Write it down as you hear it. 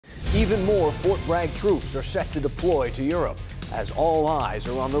Even more Fort Bragg troops are set to deploy to Europe as all eyes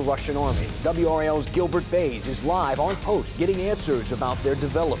are on the Russian army. WRAL's Gilbert Bays is live on post getting answers about their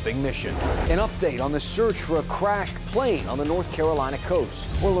developing mission. An update on the search for a crashed plane on the North Carolina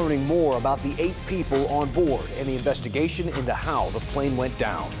coast. We're learning more about the 8 people on board and the investigation into how the plane went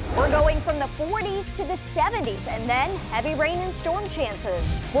down. We're going from the 40s to the 70s and then heavy rain and storm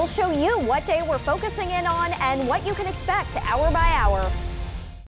chances. We'll show you what day we're focusing in on and what you can expect hour by hour.